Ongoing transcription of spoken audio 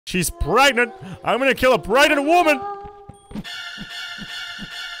She's pregnant! I'm gonna kill a pregnant woman!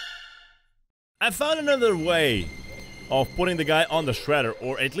 I found another way of putting the guy on the shredder,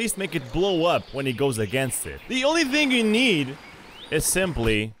 or at least make it blow up when he goes against it. The only thing you need is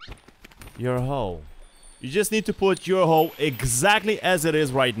simply your hoe. You just need to put your hoe exactly as it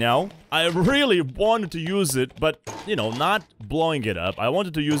is right now. I really wanted to use it, but, you know, not blowing it up. I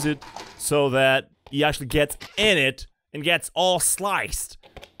wanted to use it so that he actually gets in it and gets all sliced.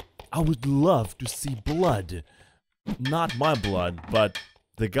 I would love to see blood. Not my blood, but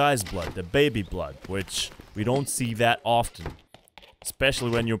the guy's blood, the baby blood, which we don't see that often.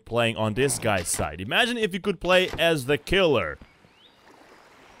 Especially when you're playing on this guy's side. Imagine if you could play as the killer.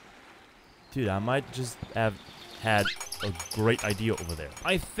 Dude, I might just have had a great idea over there.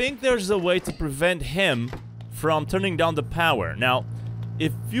 I think there's a way to prevent him from turning down the power. Now,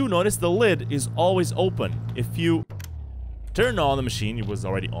 if you notice, the lid is always open. If you turn on the machine, it was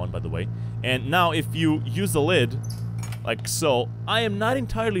already on, by the way. And now if you use the lid, like so, I am not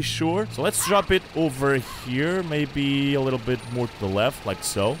entirely sure. So let's drop it over here, maybe a little bit more to the left, like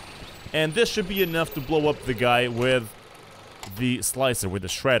so. And this should be enough to blow up the guy with the slicer, with the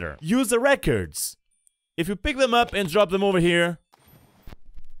shredder. Use the records. If you pick them up and drop them over here,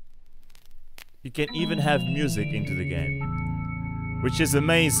 you can even have music into the game, which is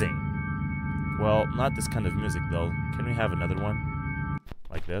amazing. Well, not this kind of music though. Can we have another one?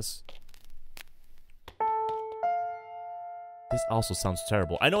 Like this? This also sounds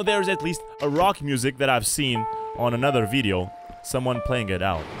terrible. I know there's at least a rock music that I've seen on another video. Someone playing it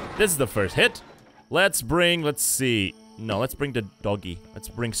out. This is the first hit. Let's see. No, let's bring the doggy. Let's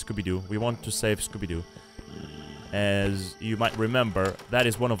bring Scooby-Doo. We want to save Scooby-Doo. As you might remember, that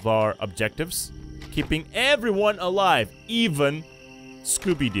is one of our objectives. Keeping everyone alive, even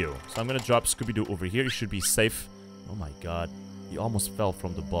Scooby-Doo. So I'm gonna drop Scooby-Doo over here. He should be safe. Oh my god. He almost fell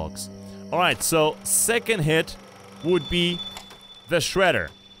from the box. Alright, so second hit would be the shredder.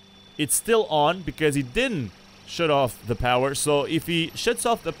 It's still on because he didn't shut off the power. So if he shuts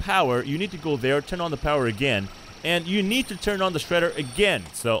off the power, you need to go there, turn on the power again. And you need to turn on the shredder again.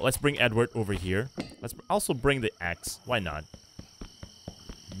 So let's bring Edward over here. Let's also bring the axe. Why not?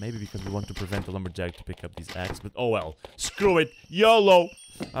 Maybe because we want to prevent the lumberjack to pick up these axes. But oh well. Screw it. YOLO.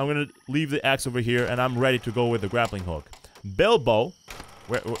 I'm gonna leave the axe over here. And I'm ready to go with the grappling hook. Bilbo.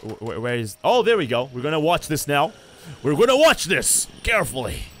 Where is... Oh, there we go. We're gonna watch this now. We're gonna watch this.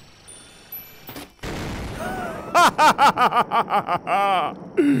 Carefully.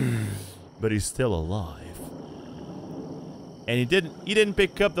 But he's still alive. And he didn't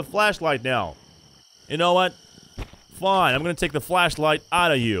pick up the flashlight now. You know what? Fine, I'm gonna take the flashlight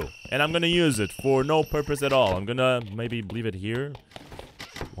out of you. And I'm gonna use it for no purpose at all. I'm gonna maybe leave it here.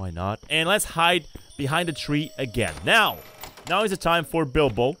 Why not? And let's hide behind the tree again. Now is the time for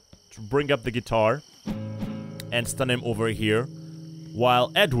Bilbo to bring up the guitar and stun him over here.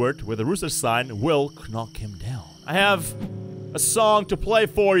 While Edward, with the rooster sign, will knock him down. I have a song to play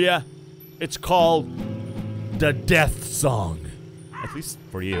for you. It's called the Death Song. At least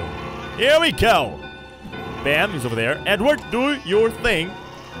for you. Here we go. Bam, he's over there. Edward, do your thing.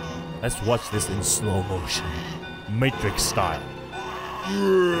 Let's watch this in slow motion. Matrix style.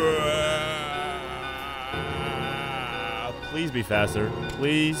 Please be faster.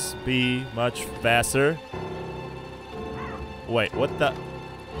 Please be much faster. Wait, what the...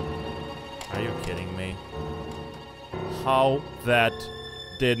 Are you kidding me? How that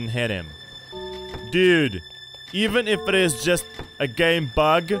didn't hit him. Dude, even if it is just a game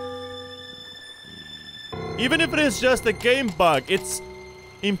bug... Even if it is just a game bug, it's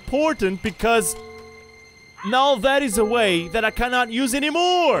important because now that is a way that I cannot use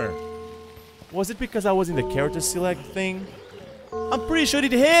anymore. Was it because I was in the character select thing? I'm pretty sure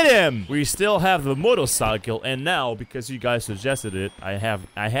it hit him. We still have the motorcycle, and now because you guys suggested it, I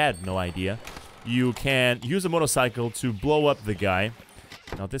had no idea. You can use a motorcycle to blow up the guy.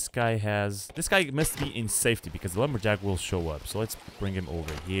 Now this guy must be in safety because the lumberjack will show up. So let's bring him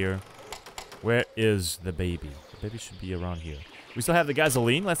over here. Where is the baby? The baby should be around here. We still have the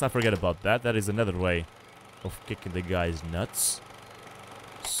gasoline. Let's not forget about that. That is another way of kicking the guy's nuts.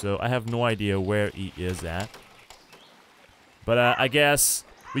 So I have no idea where he is at. But I guess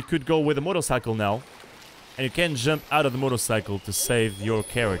we could go with a motorcycle now. And you can jump out of the motorcycle to save your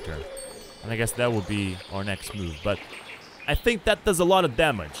character. And I guess that will be our next move. But I think that does a lot of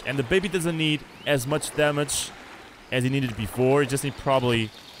damage. And the baby doesn't need as much damage as he needed before. He just needs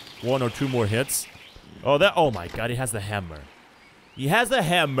probably 1 or 2 more hits. Oh my god, he has the hammer. He has the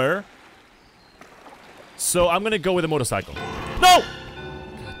hammer. So I'm gonna go with a motorcycle. No!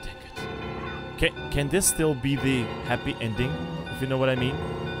 God dang it. Can this still be the happy ending? If you know what I mean?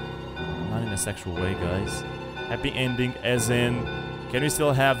 Not in a sexual way, guys. Happy ending as in... Can we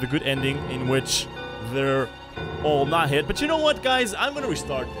still have the good ending in which they're all not hit? But you know what, guys? I'm gonna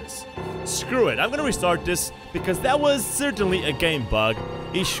restart this. Screw it. I'm gonna restart this because that was certainly a game bug.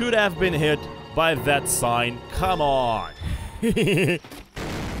 He should have been hit by that sign. Come on. There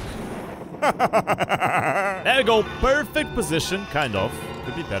we go. Perfect position. Kind of.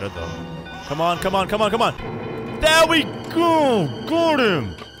 Could be better, though. Come on, come on, come on, come on. There we go. Got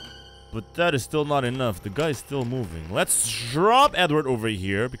him. But that is still not enough. The guy is still moving. Let's drop Edward over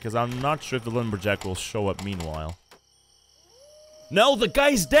here because I'm not sure if the lumberjack will show up meanwhile. No, the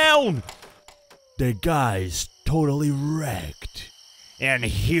guy's down. The guy's totally wrecked. And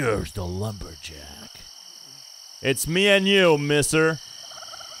here's the lumberjack. It's me and you, mister.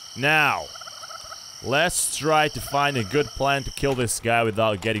 Now, let's try to find a good plan to kill this guy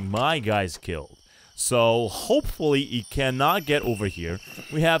without getting my guys killed. So, hopefully he cannot get over here.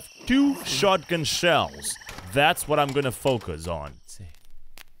 We have 2 shotgun shells. That's what I'm gonna focus on. Let's see.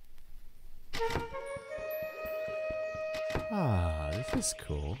 Ah, this is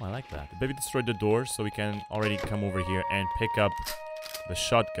cool. I like that. The baby destroyed the door, so we can already come over here and pick up the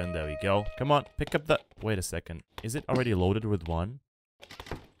shotgun. There we go. Come on, pick up the... Wait a second. Is it already loaded with 1?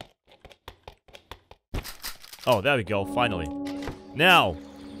 Oh, there we go. Finally. Now,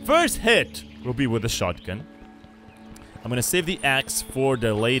 first hit will be with the shotgun. I'm gonna save the axe for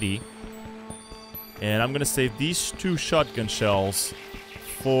the lady. And I'm gonna save these 2 shotgun shells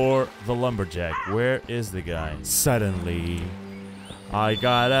for the lumberjack. Where is the guy? Suddenly, I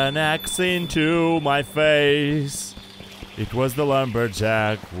got an axe into my face. It was the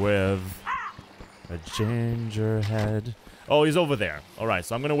lumberjack with a ginger head. Oh, he's over there. Alright,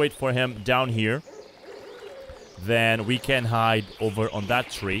 so I'm gonna wait for him down here. Then we can hide over on that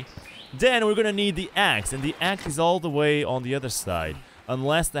tree. Then we're gonna need the axe, and the axe is all the way on the other side.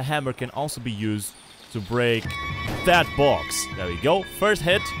 Unless the hammer can also be used to break that box. There we go. First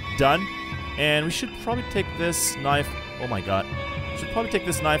hit, done. And we should probably take this knife... Oh my god. We should probably take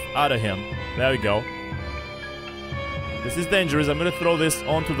this knife out of him. There we go. This is dangerous. I'm gonna throw this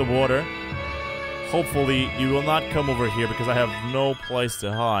onto the water. Hopefully, you will not come over here because I have no place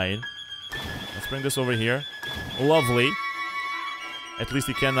to hide. Let's bring this over here. Lovely. At least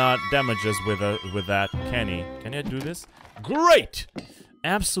he cannot damage us with that, can he? Can I do this? Great!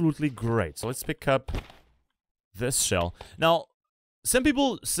 Absolutely great. So let's pick up this shell. Now, some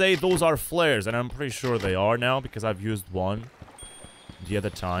people say those are flares, and I'm pretty sure they are now because I've used one the other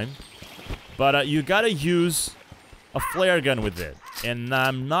time. But you gotta use a flare gun with it. And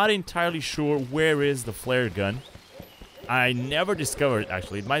I'm not entirely sure where is the flare gun. I never discovered it,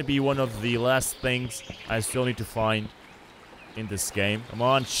 actually. It might be one of the last things I still need to find in this game. Come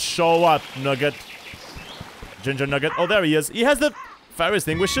on, show up, Nugget. Ginger Nugget. Oh, there he is. He has the fire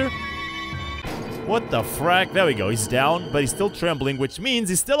extinguisher. What the frack? There we go. He's down, but he's still trembling, which means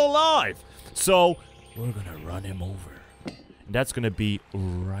he's still alive. So, we're gonna run him over. And that's gonna be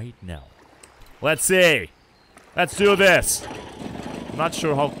right now. Let's see. Let's do this. I'm not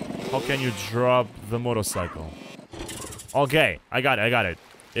sure how can you drop the motorcycle. Okay, I got it.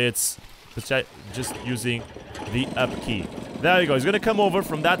 It's just using the up key. There you go. He's gonna come over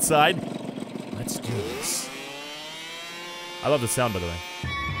from that side. Let's do this. I love the sound, by the way.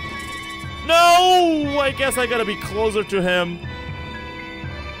 No! I guess I gotta be closer to him.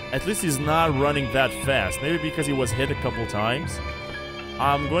 At least he's not running that fast. Maybe because he was hit a couple times.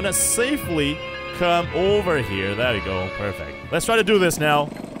 I'm gonna safely come over here. There we go. Perfect. Let's try to do this now.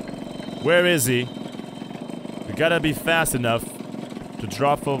 Where is he? We gotta be fast enough to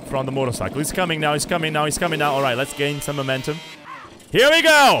drop from the motorcycle. He's coming now. He's coming now. He's coming now. All right, let's gain some momentum. Here we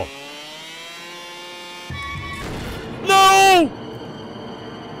go! No!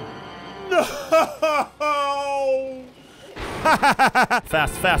 No!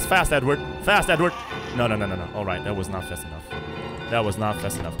 Fast, Edward. Fast, Edward. No. All right, that was not fast enough. That was not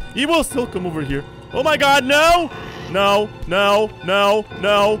fast enough. He will still come over here. Oh my god, no! No.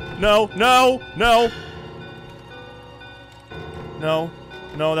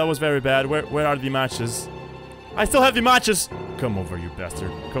 No, that was very bad. Where are the matches? I still have the matches! Come over, you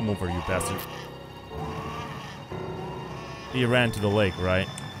bastard. Come over, you bastard. He ran to the lake, right?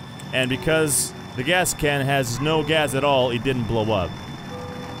 And because the gas can has no gas at all, it didn't blow up.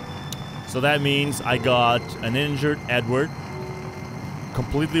 So that means I got an injured Edward,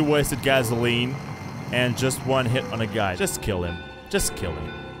 completely wasted gasoline, and just one hit on a guy. Just kill him. Just kill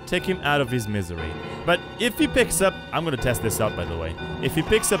him. Take him out of his misery. But if he picks up... I'm gonna test this out, by the way. If he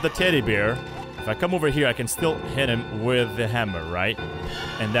picks up the teddy bear, if I come over here, I can still hit him with the hammer, right?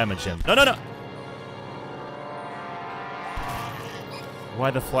 And damage him. No. Why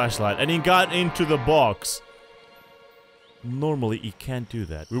the flashlight? And he got into the box. Normally, he can't do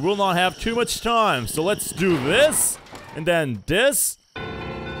that. We will not have too much time, so let's do this. And then this.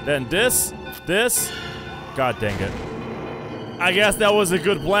 Then this. This. God dang it. I guess that was a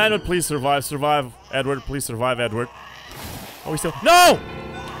good plan, but please survive. Survive, Edward. Please survive, Edward. Are we still... No!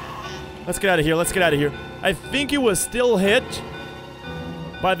 Let's get out of here. Let's get out of here. I think he was still hit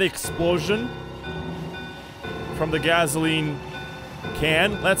by the explosion from the gasoline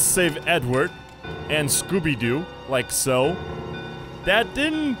can. Let's save Edward and Scooby-Doo, like so. That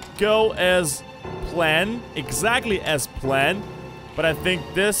didn't go as planned, exactly as planned, but I think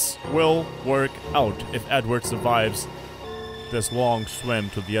this will work out if Edward survives this long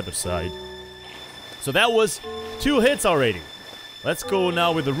swim to the other side. So that was 2 hits already. Let's go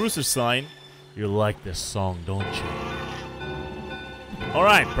now with the rooster sign. You like this song, don't you?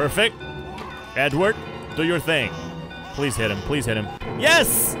 Alright, perfect. Edward, do your thing. Please hit him, please hit him.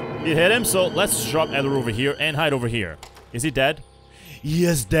 Yes! You hit him, so let's drop Edward over here and hide over here. Is he dead? He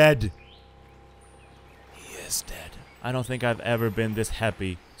is dead. He is dead. I don't think I've ever been this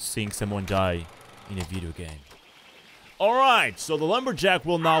happy seeing someone die in a video game. Alright, so the lumberjack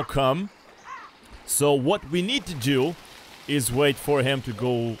will now come. So what we need to do is wait for him to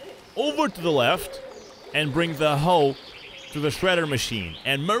go over to the left and bring the hoe to the shredder machine.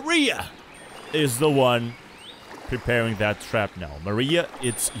 And Maria is the one preparing that trap now. Maria,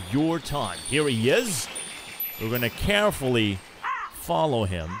 it's your time. Here he is. We're gonna carefully follow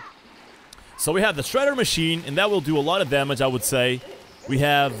him. So we have the shredder machine, and that will do a lot of damage, I would say. We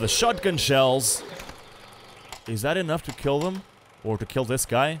have the shotgun shells. Is that enough to kill them? Or to kill this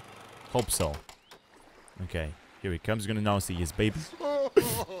guy? Hope so. Okay, here he comes. He's gonna now see his baby.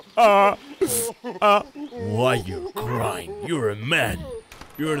 Why you crying? You're a man.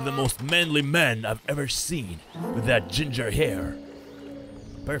 You're the most manly man I've ever seen. With that ginger hair.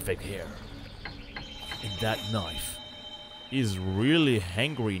 Perfect hair. And that knife. He's really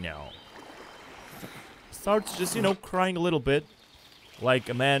hangry now. Starts just, you know, crying a little bit. Like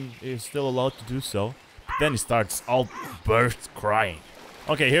a man is still allowed to do so. But then he starts all burst crying.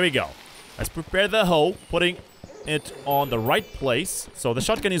 Okay, here we go. Let's prepare the hoe, putting it on the right place. So the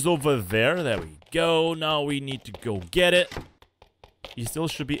shotgun is over there. There we go. Now we need to go get it. He still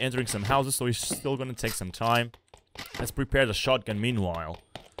should be entering some houses, so he's still gonna take some time. Let's prepare the shotgun meanwhile.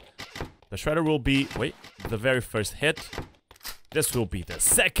 The shredder will be, wait, the very first hit. This will be the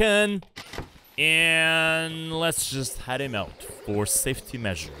second. And let's just head him out for safety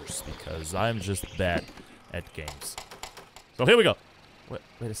measures, because I'm just bad at games. So here we go.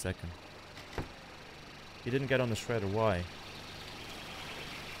 Wait a second. He didn't get on the shredder, why?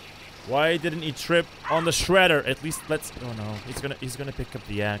 Why didn't he trip on the shredder? At least let's... Oh no, he's gonna pick up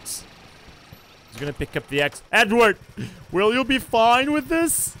the axe. He's gonna pick up the axe. Edward! Will you be fine with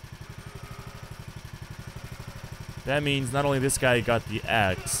this? That means not only this guy got the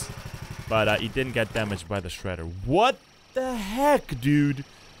axe, but he didn't get damaged by the shredder. What the heck, dude?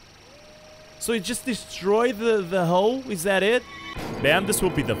 So he just destroyed the hoe? Is that it? Bam, this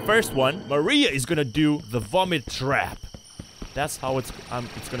will be the first one. Maria is gonna do the vomit trap. That's how it's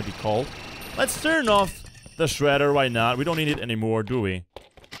gonna be called. Let's turn off the shredder, why not? We don't need it anymore, do we?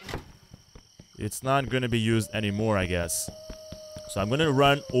 It's not gonna be used anymore, I guess. So I'm gonna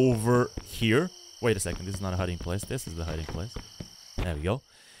run over here. Wait a second, this is not a hiding place. This is the hiding place. There we go.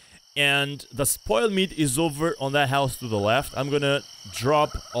 And the spoiled meat is over on that house to the left. I'm gonna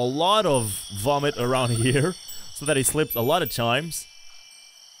drop a lot of vomit around here so that he slips a lot of times.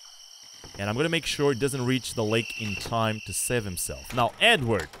 And I'm gonna make sure he doesn't reach the lake in time to save himself. Now,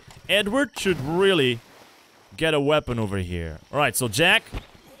 Edward. Edward should really get a weapon over here. Alright, so Jack,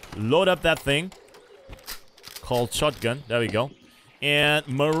 load up that thing called shotgun. There we go. And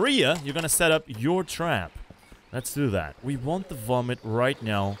Maria, you're gonna set up your trap. Let's do that. We want the vomit right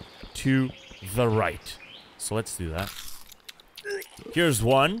now to the right. So let's do that. Here's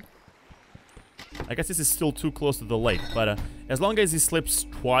one. I guess this is still too close to the lake, but as long as he slips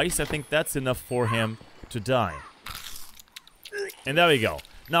twice, I think that's enough for him to die. And there we go.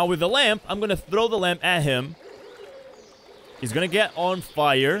 Now with the lamp, I'm gonna throw the lamp at him. He's gonna get on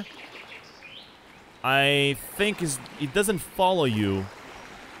fire. I think it doesn't follow you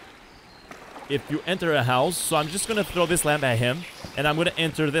if you enter a house, so I'm just gonna throw this lamp at him, and I'm gonna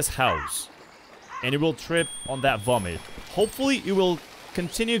enter this house. And it will trip on that vomit. Hopefully it will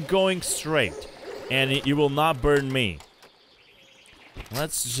continue going straight, and it will not burn me.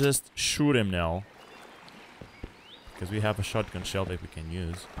 Let's just shoot him now, because we have a shotgun shell that we can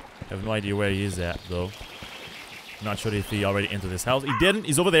use. I have no idea where he is at, though. Not sure if he already entered this house. He didn't.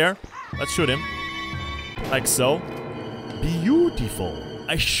 He's over there. Let's shoot him. Like so. Beautiful.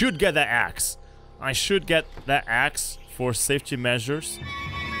 I should get that axe. I should get that axe for safety measures.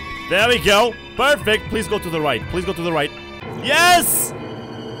 There we go. Perfect. Please go to the right. Please go to the right. Yes!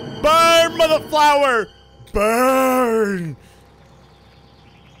 Burn, mother flower! Burn!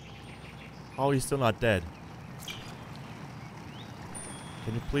 Oh, he's still not dead.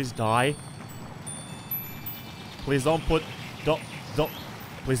 Can you please die? Please don't put... Don't...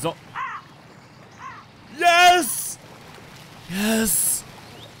 Please don't... Yes! Yes!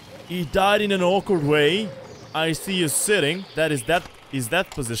 He died in an awkward way. I see you sitting. That is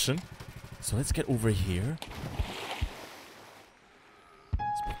that position. So let's get over here.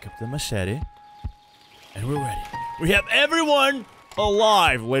 Let's pick up the machete. And we're ready. We have everyone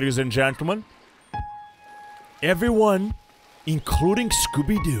alive, ladies and gentlemen. Everyone, including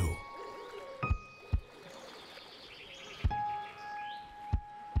Scooby-Doo.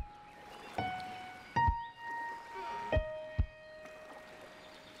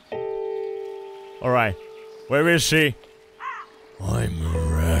 Alright, where is she?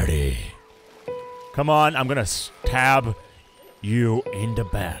 I'm ready. Come on, I'm gonna stab you in the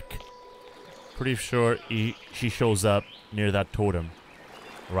back. Pretty sure she shows up near that totem.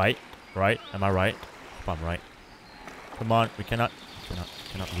 Right? Right? Am I right? Hope I'm right. Come on, we cannot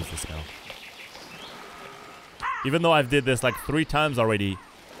lose this now. Even though I've did this like 3 times already,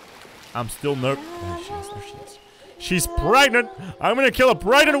 I'm still nervous. There she is, there she is. She's pregnant! I'm gonna kill a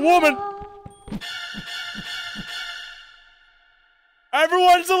pregnant woman!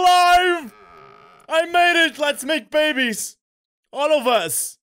 Everyone's alive! I made it! Let's make babies! All of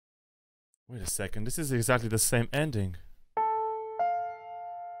us! Wait a second, this is exactly the same ending.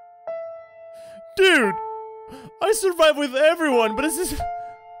 Dude! I survived with everyone, but this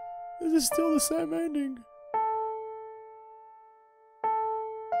is still the same ending.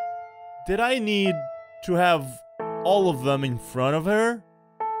 Did I need to have all of them in front of her?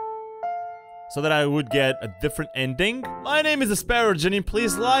 So that I would get a different ending? My name is TheSparrowsJourney.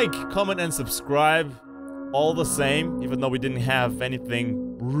 Please like, comment, and subscribe. All the same, even though we didn't have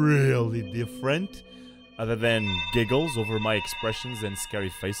anything really different other than giggles over my expressions and scary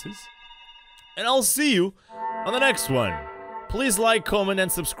faces. And I'll see you on the next one. Please like, comment, and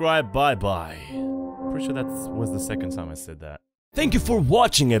subscribe. Bye-bye. Pretty sure that was the second time I said that. Thank you for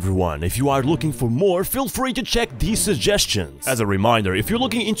watching, everyone. If you are looking for more, feel free to check these suggestions. As a reminder, if you're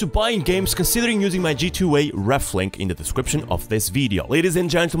looking into buying games, considering using my G2A ref link in the description of this video. Ladies and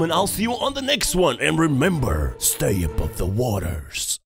gentlemen, I'll see you on the next one, and remember, stay above the waters.